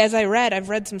 He as I've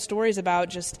read some stories about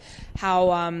just how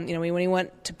when he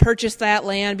went to purchase that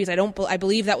land, because I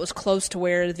believe that was close to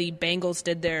where the Bengals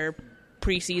did their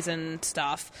preseason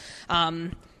stuff.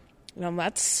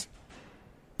 That's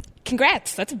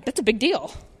congrats. That's a big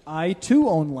deal. I too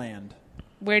own land.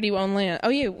 Where do you own land? Oh,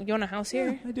 you own a house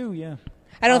here? Yeah, I do. Yeah.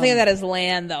 I don't think of that as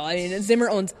land, though. I mean, Zimmer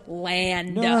owns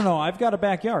land. No. I've got a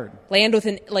backyard. Land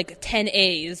with 10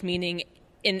 A's, meaning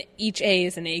in each A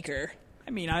is an acre.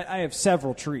 I mean, I have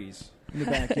several trees in the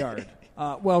backyard.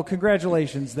 Well,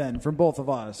 congratulations then from both of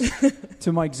us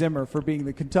to Mike Zimmer for being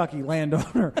the Kentucky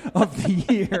Landowner of the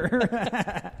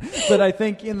Year. But I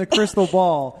think in the crystal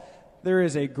ball, there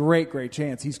is a great, great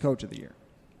chance he's Coach of the Year.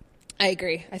 I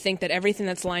agree. I think that everything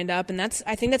that's lined up, and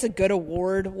I think that's a good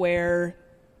award where,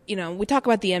 we talk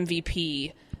about the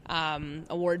MVP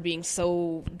award being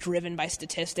so driven by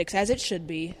statistics, as it should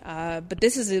be. But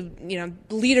this is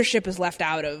leadership is left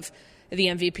out of the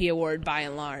MVP award by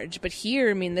and large. But here,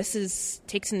 I mean,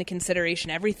 takes into consideration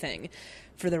everything.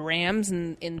 For the Rams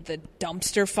and in the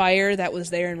dumpster fire that was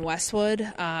there in Westwood,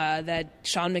 that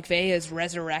Sean McVay has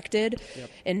resurrected,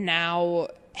 and now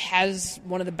has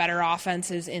one of the better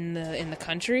offenses in the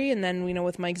country. And then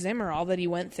with Mike Zimmer, all that he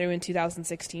went through in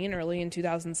 2016, early in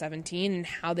 2017, and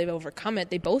how they've overcome it,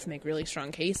 they both make really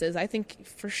strong cases. I think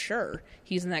for sure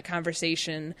he's in that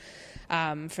conversation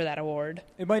for that award.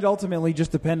 It might ultimately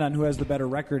just depend on who has the better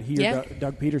record, he or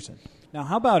Doug Peterson. Now,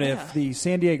 how about if the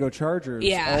San Diego Chargers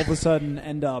all of a sudden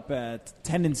end up at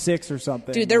 10-6 or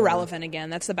something? Dude, they're relevant again.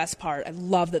 That's the best part. I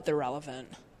love that they're relevant.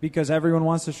 Because everyone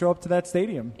wants to show up to that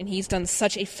stadium. And he's done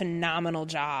such a phenomenal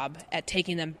job at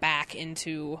taking them back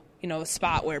into, a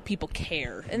spot where people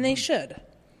care. And they should.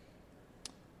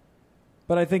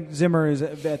 But I think Zimmer is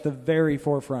at the very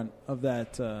forefront of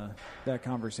that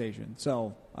conversation.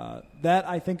 So that,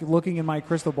 I think, looking in my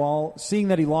crystal ball, seeing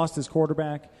that he lost his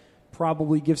quarterback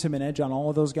probably gives him an edge on all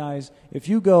of those guys. If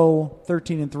you go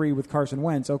 13-3 with Carson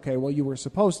Wentz, okay, well, you were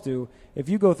supposed to. If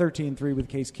you go 13-3 with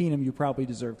Case Keenum, you probably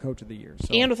deserve Coach of the Year.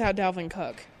 So. And without Dalvin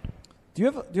Cook. Do you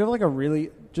have like a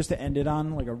really, just to end it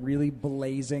on, like a really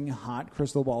blazing hot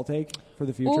crystal ball take for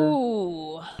the future?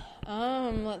 Ooh,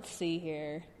 let's see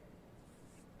here.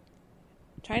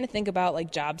 trying to think about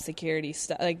like job security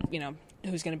stuff, like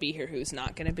who's going to be here, who's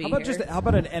not going to be here. How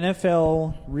about an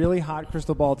NFL really hot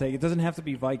crystal ball take? It doesn't have to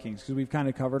be Vikings because we've kind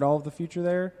of covered all of the future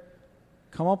there.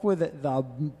 Come up with the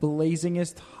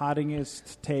blazingest,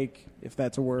 hottest take, if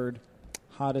that's a word,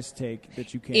 hottest take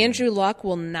that you can. Andrew Luck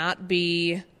will not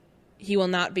be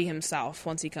himself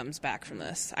once he comes back from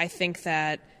this. I think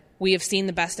that we have seen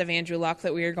the best of Andrew Luck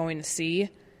that we are going to see,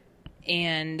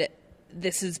 and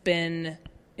this has been,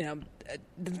 the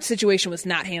situation was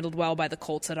not handled well by the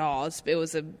Colts at all. It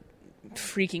was a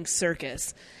freaking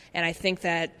circus, and I think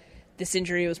that this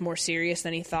injury was more serious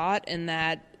than he thought, and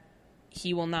that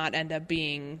he will not end up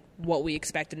being what we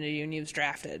expected him to do when he was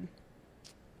drafted.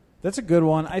 That's a good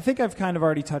one. I think I've kind of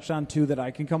already touched on two that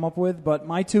I can come up with, but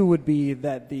my two would be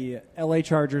that the L.A.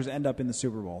 Chargers end up in the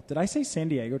Super Bowl. Did I say San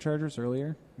Diego Chargers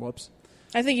earlier? Whoops.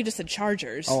 I think you just said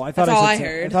Chargers. Oh, I thought That's all I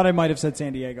heard. I thought I might have said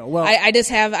San Diego. Well, I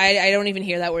don't even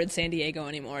hear that word San Diego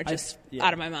anymore. Just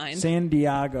out of my mind. San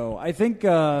Diego. I think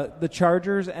the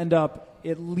Chargers end up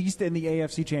at least in the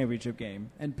AFC Championship game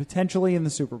and potentially in the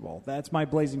Super Bowl. That's my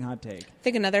blazing hot take. I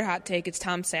think another hot take is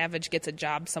Tom Savage gets a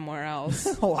job somewhere else.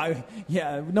 Knowing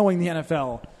the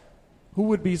NFL, who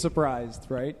would be surprised,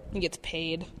 right? He gets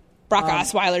paid. Brock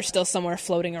Osweiler's still somewhere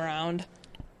floating around.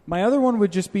 My other one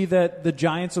would just be that the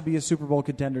Giants will be a Super Bowl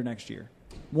contender next year.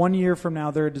 1 year from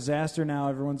now, they're a disaster now.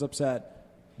 Everyone's upset.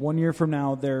 1 year from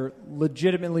now, they're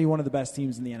legitimately one of the best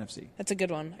teams in the NFC. That's a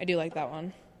good one. I do like that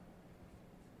one.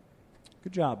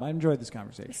 Good job. I enjoyed this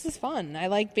conversation. This is fun. I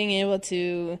like being able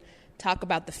to talk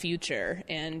about the future,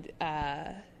 and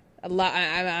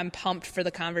I'm pumped for the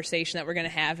conversation that we're going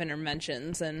to have in our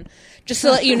mentions. And just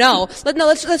to let you know,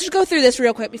 let's just go through this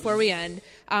real quick before we end,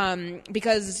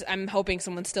 because I'm hoping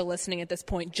someone's still listening at this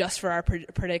point just for our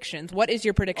predictions. What is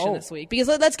your prediction this week? Because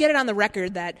let's get it on the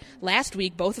record that last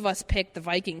week both of us picked the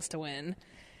Vikings to win.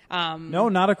 No,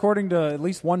 not according to at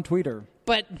least one tweeter.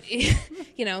 But,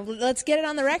 let's get it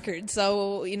on the record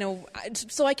so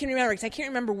I can remember, because I can't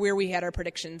remember where we had our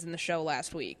predictions in the show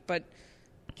last week. But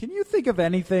can you think of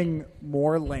anything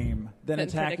more lame than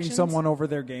attacking someone over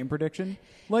their game prediction?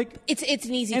 Like, it's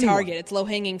an easy target. It's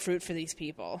low-hanging fruit for these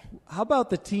people. How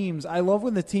about the teams? I love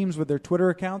when the teams with their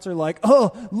Twitter accounts are like,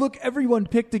 oh, look, everyone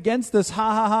picked against us,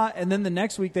 ha, ha, ha. And then the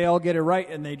next week they all get it right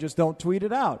and they just don't tweet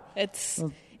it out.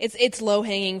 It's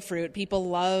low-hanging fruit. People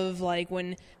love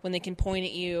when they can point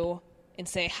at you and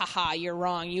say, ha-ha, you're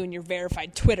wrong. You and your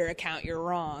verified Twitter account, you're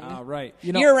wrong. Right.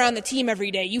 You're around the team every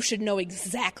day. You should know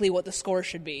exactly what the score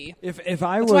should be. That's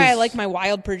why I like my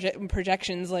wild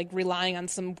projections, relying on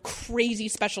some crazy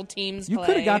special teams play. You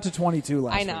could have got to 22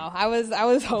 last week. I know. I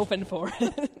was hoping for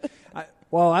it.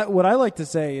 What I like to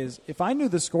say is if I knew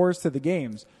the scores to the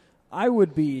games, I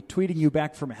would be tweeting you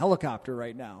back from a helicopter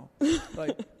right now.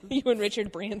 You and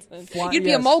Richard Branson. You'd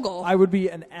be a mogul. I would be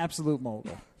an absolute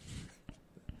mogul.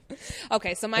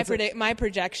 Okay, so my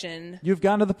projection. You've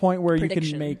gotten to the point where you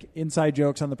can make inside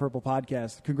jokes on the Purple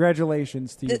Podcast.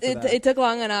 Congratulations to you for that. It took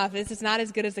long enough. This is not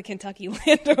as good as the Kentucky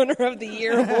Landowner of the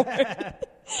Year award,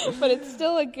 but it's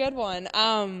still a good one.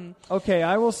 Okay,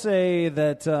 I will say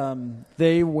that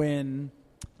they win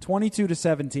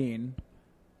 22-17.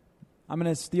 I'm going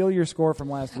to steal your score from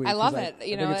last week. I love it. I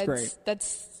think it's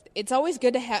great. It's always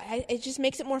good to have. It just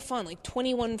makes it more fun.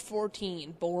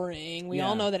 21-14, boring. We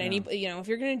all know that if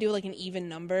you're going to do an even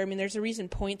number, there's a reason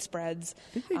point spreads.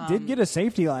 I think they did get a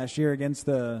safety last year against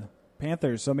the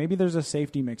Panthers, so maybe there's a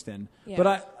safety mixed in. Yeah.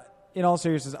 But in all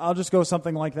seriousness, I'll just go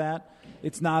something like that.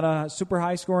 It's not a super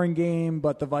high-scoring game,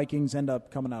 but the Vikings end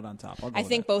up coming out on top. I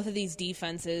think both of these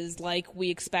defenses, like we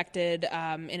expected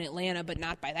in Atlanta, but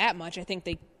not by that much, I think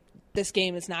this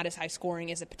game is not as high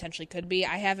scoring as it potentially could be.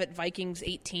 I have it Vikings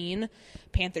 18,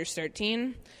 Panthers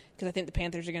 13, because I think the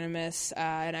Panthers are going to miss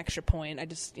an extra point.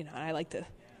 I like to,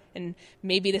 and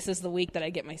maybe this is the week that I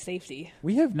get my safety.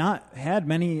 We have not had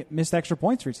many missed extra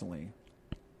points recently.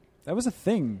 That was a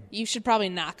thing. You should probably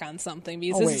knock on something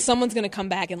because someone's going to come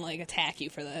back and attack you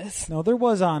for this. No, there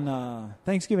was on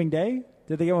Thanksgiving Day.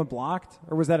 Did they get one blocked,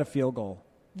 or was that a field goal?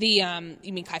 You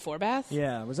mean Kai Forbath?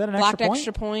 Yeah, was that an blocked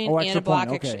extra point? And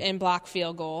a block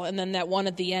field goal, and then that one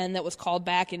at the end that was called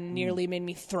back and nearly made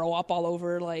me throw up all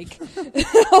over all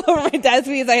over my desk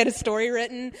because I had a story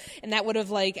written, and that would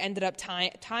have ended up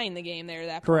tying the game there at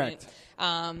that point. Correct.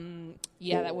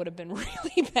 That would have been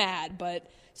really bad,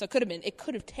 but so it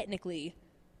could have technically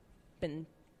been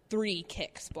 3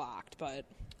 kicks blocked, but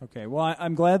okay. Well,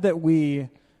 I'm glad that we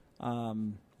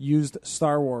used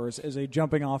Star Wars as a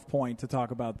jumping off point to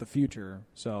talk about the future.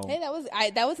 So hey,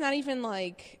 that was not even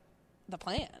the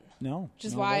plan. No, which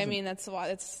is why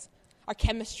that's our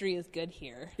chemistry is good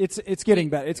here. It's getting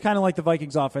better. It's kind of like the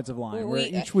Vikings offensive line, where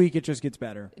each week it just gets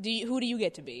better. Who do you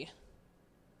get to be?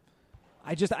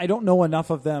 I don't know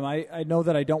enough of them. I know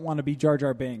that I don't want to be Jar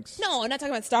Jar Binks. No, I'm not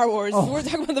talking about Star Wars. Oh. We're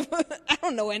talking about I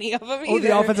don't know any of them either. Oh,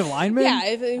 the offensive lineman?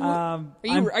 Yeah.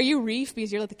 Are you Reef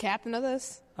because you're like the captain of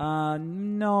this?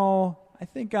 No. I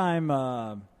think I'm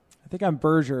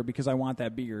Berger because I want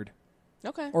that beard.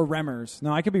 Okay. Or Remmers.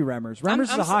 No, I could be Remmers.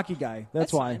 Remmers is a hockey guy.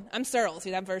 That's why. Fine. I'm Searles.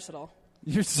 See, I'm versatile.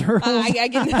 You're Searles? I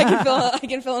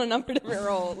can fill in a number of different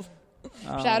roles.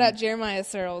 Shout out Jeremiah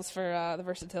Searles for the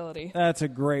versatility. That's a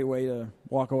great way to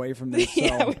walk away from this.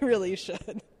 Yeah, we really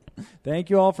should. Thank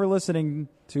you all for listening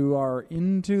to our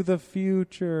Into the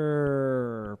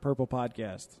Future Purple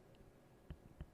podcast.